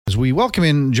As we welcome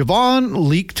in Javon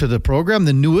Leake to the program,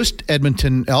 the newest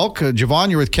Edmonton Elk. Javon,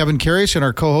 you're with Kevin Karius and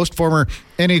our co-host, former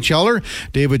NHLer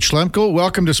David Schlemko.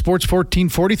 Welcome to Sports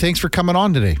 1440. Thanks for coming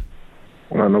on today.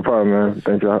 No problem, man.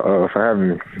 Thank you for having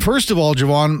me. First of all,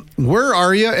 Javon, where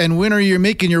are you and when are you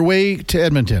making your way to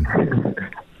Edmonton?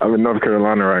 I'm in North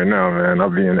Carolina right now, man. I'll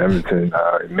be in Edmonton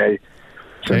in May.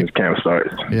 Since camp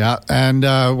starts. Yeah, and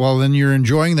then you're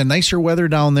enjoying the nicer weather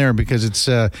down there because it's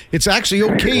actually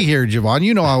okay here, Javon.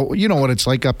 You know what it's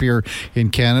like up here in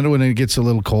Canada when it gets a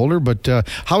little colder. But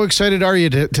how excited are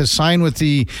you to sign with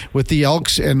the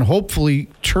Elks and hopefully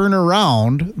turn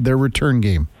around their return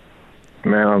game?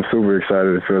 Man, I'm super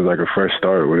excited. It feels like a fresh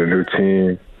start with a new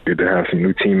team. Good to have some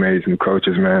new teammates, new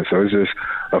coaches, man. So it's just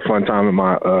a fun time in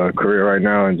my career right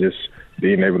now, and just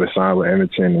being able to sign with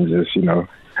Edmonton and just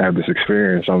have this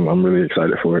experience. I'm really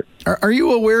excited for it. Are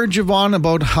you aware, Javon,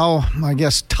 about how, I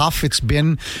guess, tough it's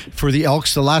been for the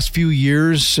Elks the last few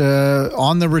years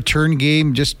on the return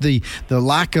game, just the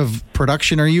lack of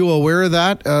production? Are you aware of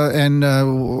that?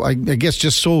 I guess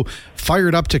just so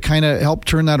fired up to kind of help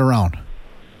turn that around?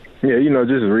 Yeah,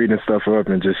 just reading stuff up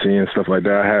and just seeing stuff like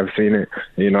that. I have seen it.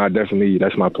 I definitely,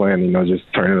 that's my plan, just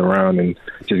turn it around and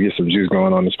just get some juice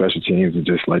going on the special teams and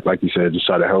just, like you said, just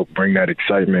try to help bring that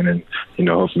excitement and,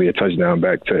 hopefully a touchdown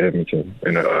back to Edmonton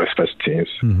in the special teams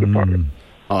department.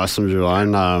 Awesome,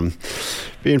 Javon.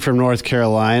 Being from North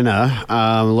Carolina,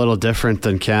 a little different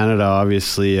than Canada.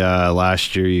 Obviously,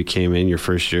 last year you came in, your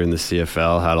first year in the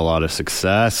CFL, had a lot of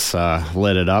success,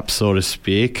 lit it up, so to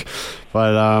speak.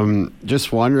 But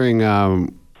just wondering,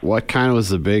 what kind of was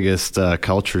the biggest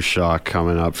culture shock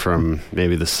coming up from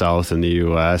maybe the South in the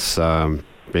U.S.,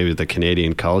 maybe the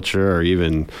Canadian culture, or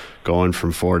even going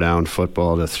from 4-down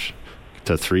football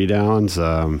to 3 downs?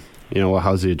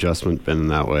 How's the adjustment been in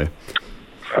that way?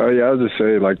 I'll just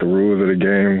say, the rules of the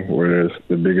game were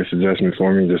the biggest adjustment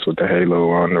for me, just with the halo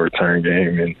on the return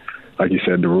game. And like you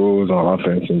said, the rules on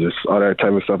offense and just all that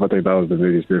type of stuff, I think that was the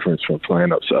biggest difference from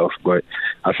playing up south. But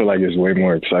I feel like it's way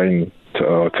more exciting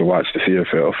to watch the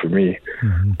CFL for me.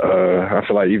 Mm-hmm. I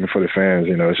feel like even for the fans,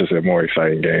 it's just a more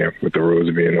exciting game with the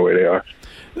rules being the way they are.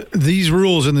 These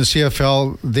rules in the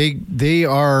CFL, they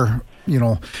are...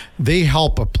 they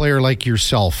help a player like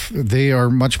yourself. They are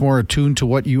much more attuned to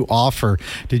what you offer.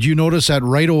 Did you notice that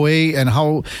right away? And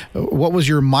what was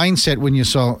your mindset when you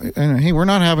saw, hey, we're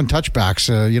not having touchbacks.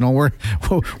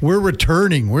 We're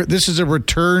returning. This is a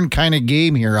return kind of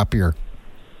game here up here.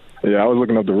 Yeah, I was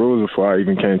looking up the rules before I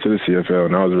even came to the CFL,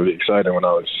 and I was really excited when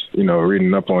I was,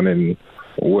 reading up on it and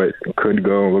what could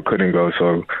go and what couldn't go.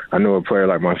 So I know a player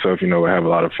like myself, would have a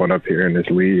lot of fun up here in this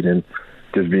league and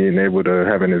just being able to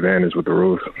have an advantage with the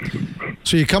rules.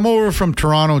 So you come over from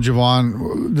Toronto,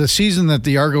 Javon. The season that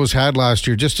the Argos had last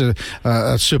year, just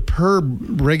a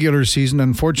superb regular season.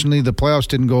 Unfortunately, the playoffs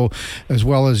didn't go as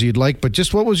well as you'd like. But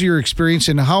just what was your experience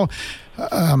and how?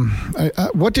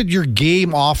 What did your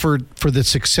game offer for the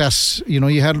success?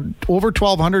 You had over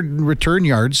 1,200 return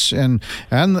yards and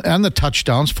the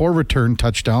touchdowns, 4 return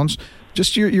touchdowns.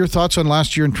 Just your thoughts on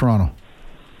last year in Toronto.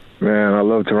 Man, I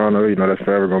love Toronto. That's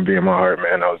forever going to be in my heart,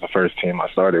 man. That was the first team I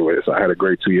started with, so I had a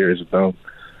great 2 years with them.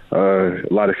 A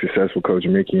lot of success with Coach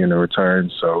Mickey in the return.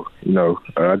 So,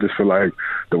 I just feel like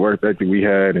the work ethic we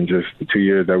had and just the 2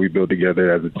 years that we built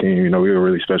together as a team, we were a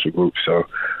really special group. So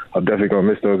I'm definitely going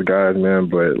to miss those guys, man.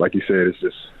 But like you said, it's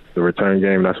just the return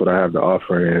game. That's what I have to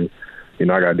offer. And,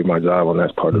 I got to do my job on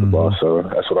that part of the ball. So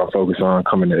that's what I'm focused on,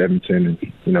 coming to Edmonton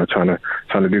and, trying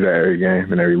to do that every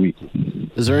game and every week.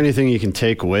 Is there anything you can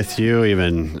take with you,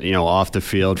 even, off the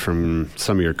field from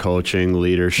some of your coaching,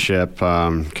 leadership,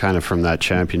 kind of from that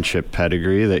championship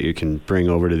pedigree that you can bring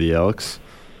over to the Elks?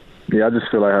 Yeah, I just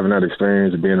feel like having that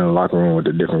experience of being in the locker room with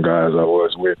the different guys I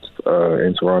was with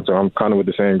in Toronto. I'm kind of with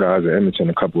the same guys at Edmonton,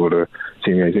 a couple of the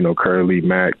teammates, Curly,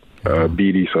 Mac,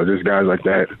 Beatty. So just guys like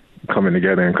that coming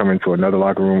together and coming to another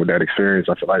locker room with that experience,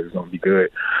 I feel like it's going to be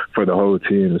good for the whole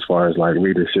team as far as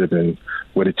leadership and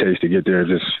what it takes to get there.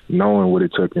 Just knowing what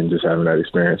it took and just having that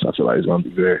experience, I feel like it's going to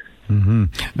be good. Mm-hmm.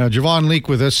 Now, Javon Leake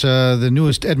with us, the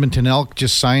newest Edmonton Elk,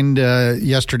 just signed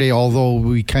yesterday, although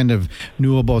we kind of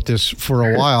knew about this for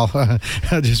a while,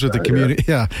 just with the community.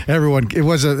 Yeah, everyone, it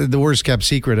was the worst kept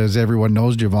secret, as everyone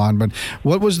knows, Javon. But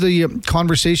what was the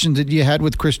conversations that you had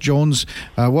with Chris Jones?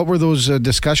 What were those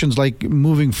discussions like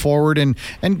moving forward and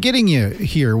getting you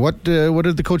here? What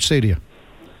did the coach say to you?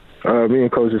 Me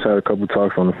and Coach just had a couple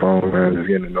talks on the phone, man, just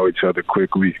getting to know each other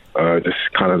quickly, just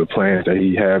kind of the plans that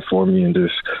he had for me and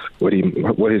just what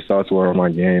his thoughts were on my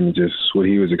game and just what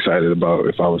he was excited about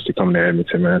if I was to come to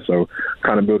Edmonton, man. So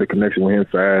kind of build a connection with him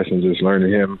fast and just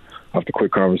learning him off the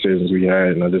quick conversations we had,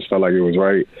 and I just felt like it was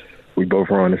right. we both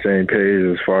were on the same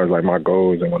page as far as like my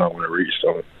goals and what I want to reach.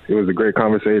 So it was a great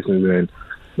conversation, and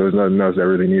there was nothing else that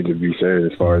really needed to be said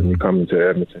as far as me coming to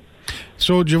Edmonton.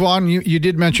 So, Javon, you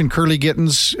did mention Curly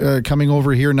Gittins coming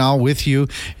over here now with you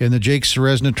in the Jake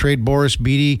Ceresna trade. Boris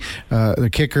Beattie, the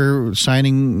kicker,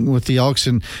 signing with the Elks.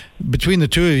 And between the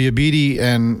two of you, Beattie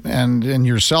and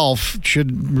yourself,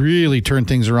 should really turn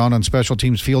things around on special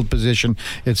teams, field position,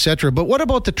 etc. But what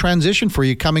about the transition for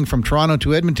you coming from Toronto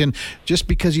to Edmonton, just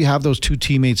because you have those two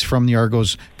teammates from the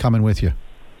Argos coming with you?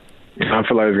 I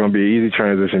feel like it's going to be an easy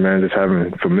transition, man, just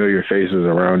having familiar faces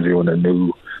around you in a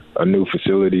new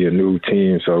facility, a new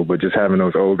team. So, but just having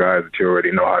those old guys that you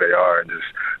already know how they are and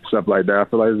just stuff like that, I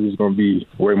feel like it's going to be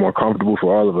way more comfortable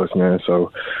for all of us, man.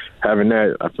 So having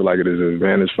that, I feel like it is an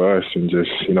advantage for us, and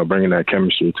just, bringing that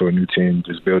chemistry to a new team,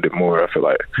 just build it more. I feel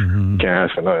like you can't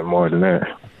ask for nothing more than that.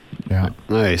 Yeah.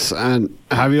 Nice. And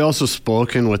have you also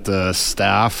spoken with the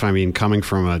staff? I mean, coming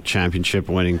from a championship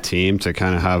winning team to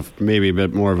kind of have maybe a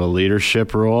bit more of a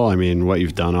leadership role. I mean, what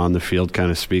you've done on the field kind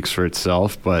of speaks for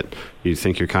itself, but you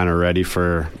think you're kind of ready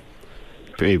for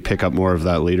maybe pick up more of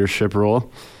that leadership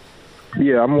role?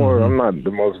 Yeah, I'm not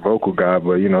the most vocal guy,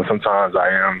 but, sometimes I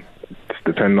am, just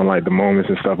depending on like the moments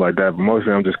and stuff like that. But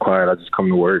mostly I'm just quiet. I just come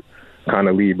to work, kind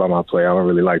of lead by my play. I don't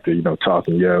really like to, talk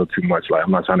and yell too much. Like,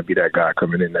 I'm not trying to be that guy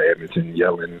coming into Edmonton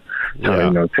yelling,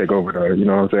 trying to, take over the, you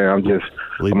know what I'm saying? I'm going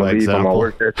to lead by my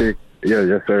work ethic. Yeah,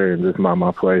 yes, sir. And just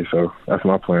my play. So that's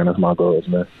my plan. That's my goals,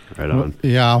 man. Right on.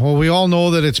 Well, we all know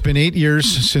that it's been 8 years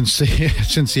since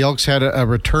the Elks had a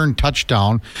return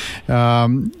touchdown.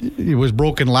 It was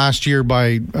broken last year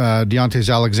by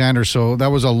Deontay Alexander, so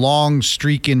that was a long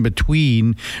streak in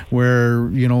between where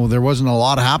there wasn't a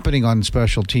lot happening on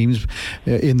special teams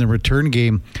in the return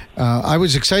game. I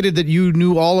was excited that you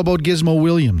knew all about Gizmo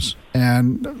Williams,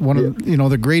 and one of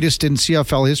the greatest in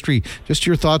CFL history. Just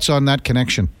your thoughts on that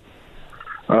connection.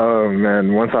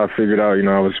 Man, once I figured out,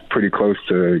 I was pretty close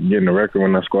to getting the record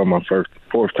when I scored my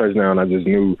fourth touchdown. I just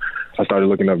knew. I started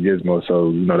looking up Gizmo,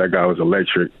 so that guy was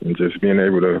electric, and just being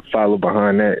able to follow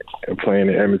behind that and playing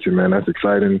in Edmonton, man, that's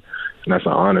exciting and that's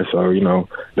an honor. So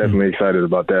definitely excited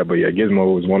about that. But yeah,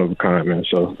 Gizmo was one of a kind, man.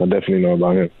 So I definitely know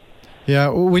about him. Yeah,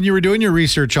 when you were doing your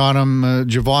research on him,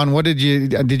 Javon, what did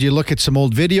you look at some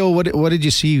old video? What did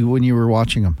you see when you were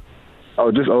watching him?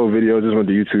 Oh, just old video. Just went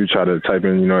to YouTube, try to type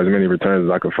in, as many returns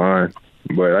as I could find.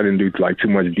 But I didn't do too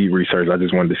much deep research. I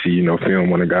just wanted to see,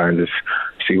 film on the guy and just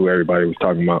see who everybody was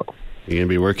talking about. You're gonna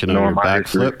be working on your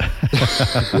backflip.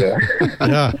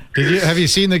 Yeah. Have you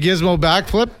seen the Gizmo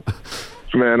backflip?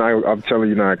 Man, I'm telling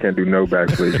you now, I can't do no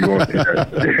backflips. You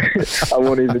won't. I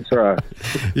won't even try.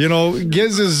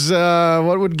 Giz is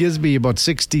what would Giz be? About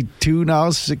 62 now,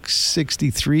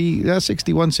 63,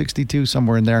 61, 62,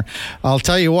 somewhere in there. I'll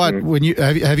tell you what. When you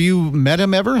have you met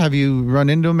him ever? Have you run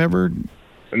into him ever?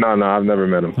 No, I've never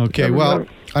met him. Okay,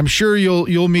 I'm sure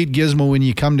you'll meet Gizmo when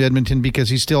you come to Edmonton, because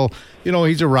he's still,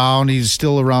 he's around. He's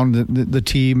still around the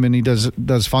team, and he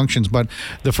does functions. But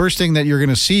the first thing that you're going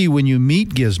to see when you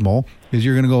meet Gizmo is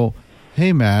you're going to go,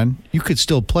 "Hey, man, you could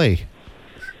still play."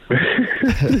 Oh,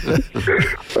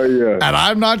 yeah. And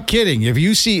I'm not kidding. If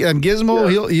you see and Gizmo,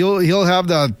 he'll have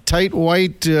the tight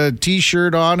white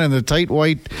T-shirt on and the tight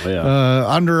white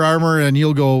Under Armour, and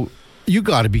you'll go, "You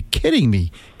got to be kidding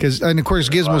me!" And of course,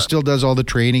 Gizmo still does all the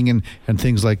training and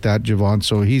things like that, Javon.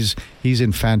 So he's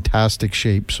in fantastic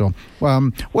shape. So,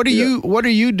 what are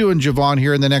you doing, Javon,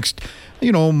 here in the next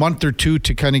month or two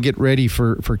to kind of get ready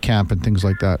for camp and things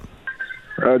like that?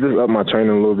 Just up my training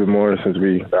a little bit more since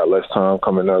we got less time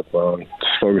coming up. Just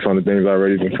focus on the things I've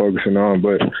already been focusing on,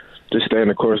 but just staying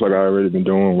the course like I've already been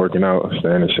doing, working out,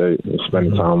 staying in shape, and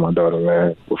spending time with my daughter,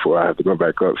 man, before I have to go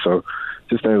back up. So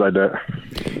just things like that.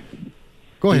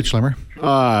 Go ahead, Schlemmer.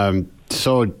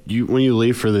 So when you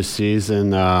leave for the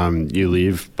season, you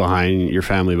leave your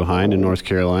family behind in North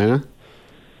Carolina?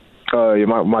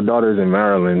 My daughter's in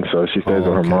Maryland, so she stays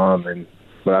with her mom,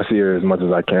 but I see her as much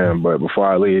as I can. But before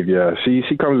I leave,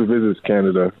 she comes and visits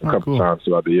Canada a couple times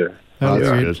throughout the year. That's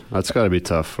good. That's got to be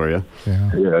tough for you.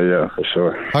 Yeah, for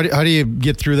sure. How do you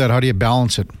get through that? How do you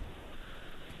balance it?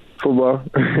 Football.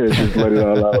 Just let it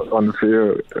all out on the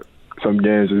field. Some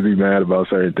games, just be mad about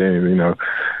certain things,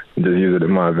 just use it to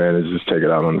my advantage, just take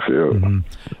it out on the field.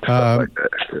 Stuff like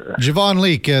that. Javon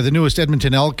Leake, the newest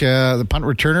Edmonton Elk, the punt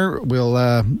returner,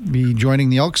 will be joining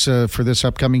the Elks for this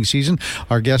upcoming season.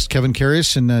 Our guest, Kevin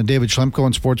Karius and David Schlemko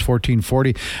on Sports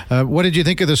 1440. What did you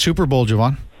think of the Super Bowl,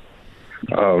 Javon?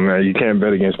 Oh, man, you can't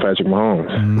bet against Patrick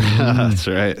Mahomes. That's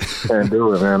right. Can't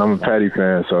do it, man. I'm a Patty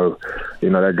fan, so,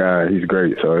 that guy, he's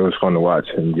great. So it was fun to watch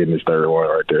him getting his third one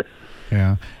right there.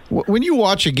 Yeah. When you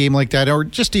watch a game like that, or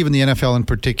just even the NFL in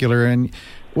particular, and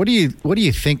What do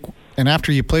you think? And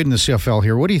after you played in the CFL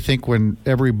here, what do you think when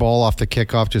every ball off the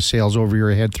kickoff just sails over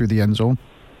your head through the end zone?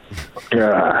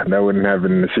 Yeah, that wouldn't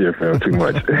happen in the CFL too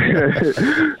much.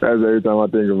 That's every time I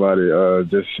think about it.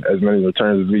 Just as many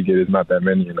returns as we get, it's not that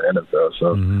many in the NFL.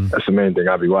 So that's the main thing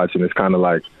I'll be watching. It's kind of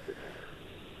like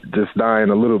just dying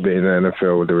a little bit in the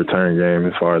NFL with the return game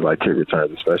as far as like kick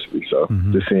returns especially. So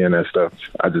just seeing that stuff,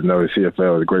 I just know the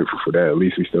CFL is grateful for that. At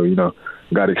least we still,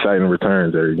 got exciting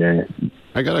returns every game.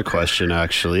 I got a question,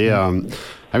 actually.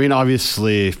 I mean,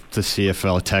 obviously, the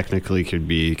CFL technically could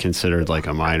be considered like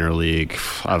a minor league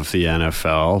of the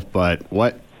NFL, but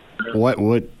what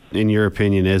would, in your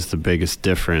opinion, is the biggest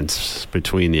difference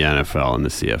between the NFL and the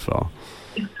CFL?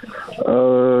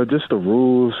 Just the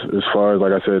rules as far as,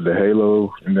 like I said, the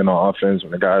halo, and then on offense,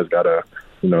 when the guys got a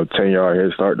 10-yard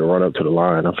head start to run up to the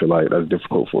line, I feel like that's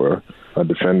difficult for a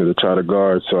defender to try to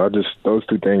guard. So those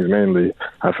two things mainly,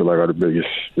 I feel like are the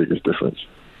biggest difference.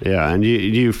 Yeah, and do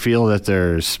you feel that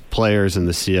there's players in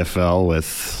the CFL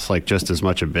with like just as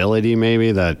much ability,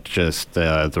 maybe, that just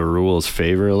the rules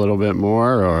favor a little bit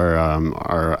more, or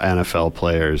are NFL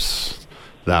players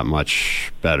that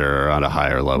much better or at a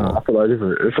higher level? I feel like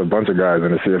it's a bunch of guys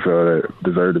in the CFL that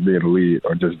deserve to be in the league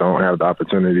or just don't have the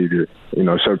opportunity to,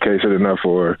 showcase it enough,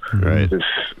 or just,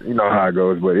 how it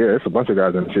goes. But yeah, it's a bunch of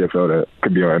guys in the CFL that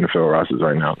could be on NFL rosters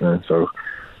right now, man. So,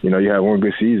 you have one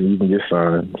good season, you can get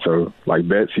signed. So, like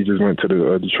Betts, he just went to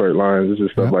the Detroit Lions. It's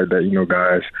just stuff like that.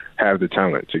 Guys have the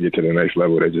talent to get to the next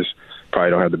level. They just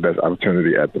probably don't have the best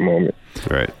opportunity at the moment.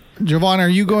 Right. Javon, are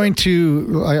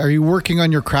you working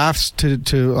on your crafts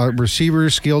to receiver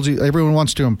skills? Everyone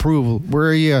wants to improve. Where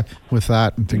are you with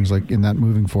that and things like in that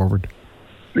moving forward?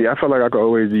 Yeah, I feel like I could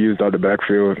always be used out the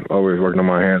backfield, always working on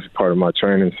my hands, part of my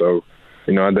training. So,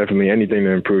 I definitely, anything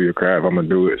to improve your craft, I'm going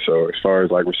to do it. So as far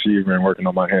as like receiving and working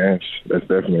on my hands, that's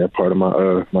definitely a part of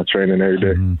my training every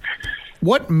day.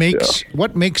 What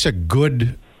makes a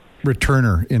good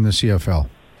returner in the CFL?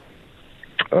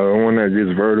 One that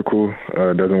gets vertical,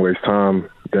 doesn't waste time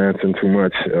dancing too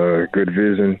much, good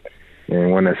vision,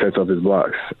 and one that sets up his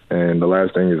blocks. And the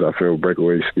last thing is, I feel,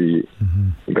 breakaway speed.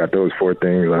 You got those four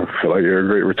things, I feel like you're a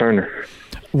great returner.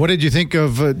 What did you think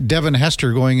of Devin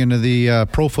Hester going into the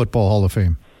Pro Football Hall of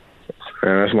Fame?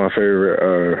 Man, that's my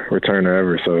favorite returner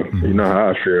ever, so you know how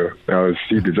I feel.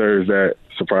 He deserves that.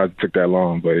 Surprised it took that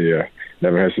long, but yeah,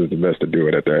 Devin Hester is the best to do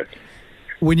it at that.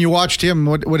 When you watched him,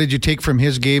 what did you take from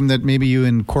his game that maybe you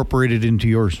incorporated into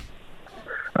yours?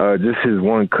 Just his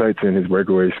one cuts and his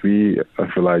breakaway speed. I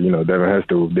feel like, Devin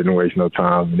Hester didn't waste no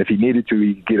time. And if he needed to,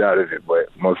 he'd get out of it.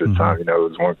 But most of the time, it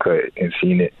was one cut and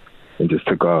seen it and just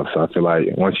took off. So I feel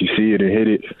like once you see it and hit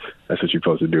it, that's what you're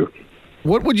supposed to do.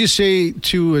 What would you say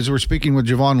to, as we're speaking with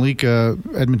Javon Leake,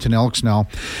 Edmonton Elks now,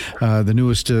 the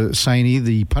newest signee,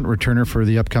 the punt returner for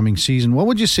the upcoming season, what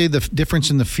would you say the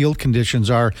difference in the field conditions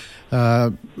are,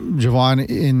 Javon,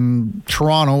 in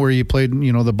Toronto, where you played,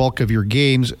 the bulk of your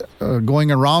games,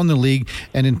 going around the league,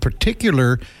 and in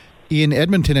particular in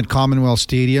Edmonton at Commonwealth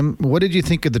Stadium? What did you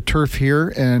think of the turf here,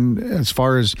 and as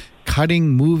far as cutting,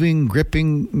 moving,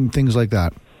 gripping, and things like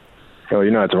that?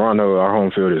 At Toronto, our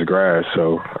home field is grass,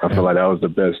 so I feel like that was the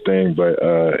best thing. But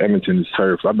Edmonton is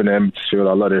turf. I've been to Edmonton Field.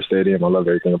 I love their stadium. I love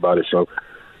everything about it. So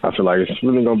I feel like it's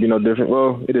really going to be no different.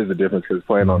 Well, it is a difference because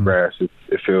playing on grass,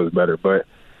 it feels better. But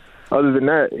other than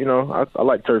that, I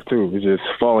like turf too. It's just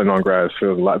falling on grass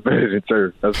feels a lot better than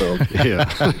turf. That's all. Yeah.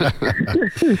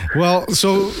 Well,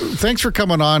 so thanks for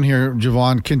coming on here,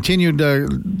 Javon.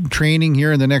 Continued training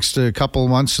here in the next couple of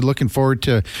months. Looking forward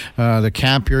to the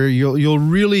camp here. You'll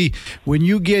really, when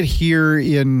you get here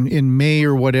in May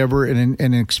or whatever,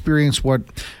 and experience what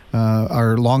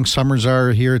our long summers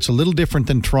are here. It's a little different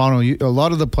than Toronto. A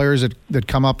lot of the players that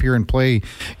come up here and play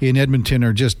in Edmonton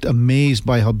are just amazed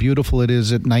by how beautiful it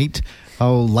is at night,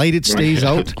 how light it stays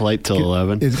out. Light till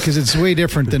 11. Because it's way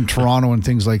different than Toronto and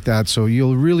things like that. So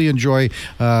you'll really enjoy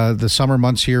the summer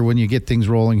months here when you get things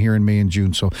rolling here in May and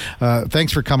June. So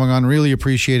thanks for coming on. Really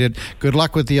appreciate it. Good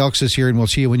luck with the Elks this year, and we'll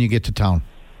see you when you get to town.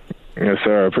 Yes,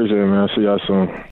 sir. I appreciate it, man. I'll see y'all soon.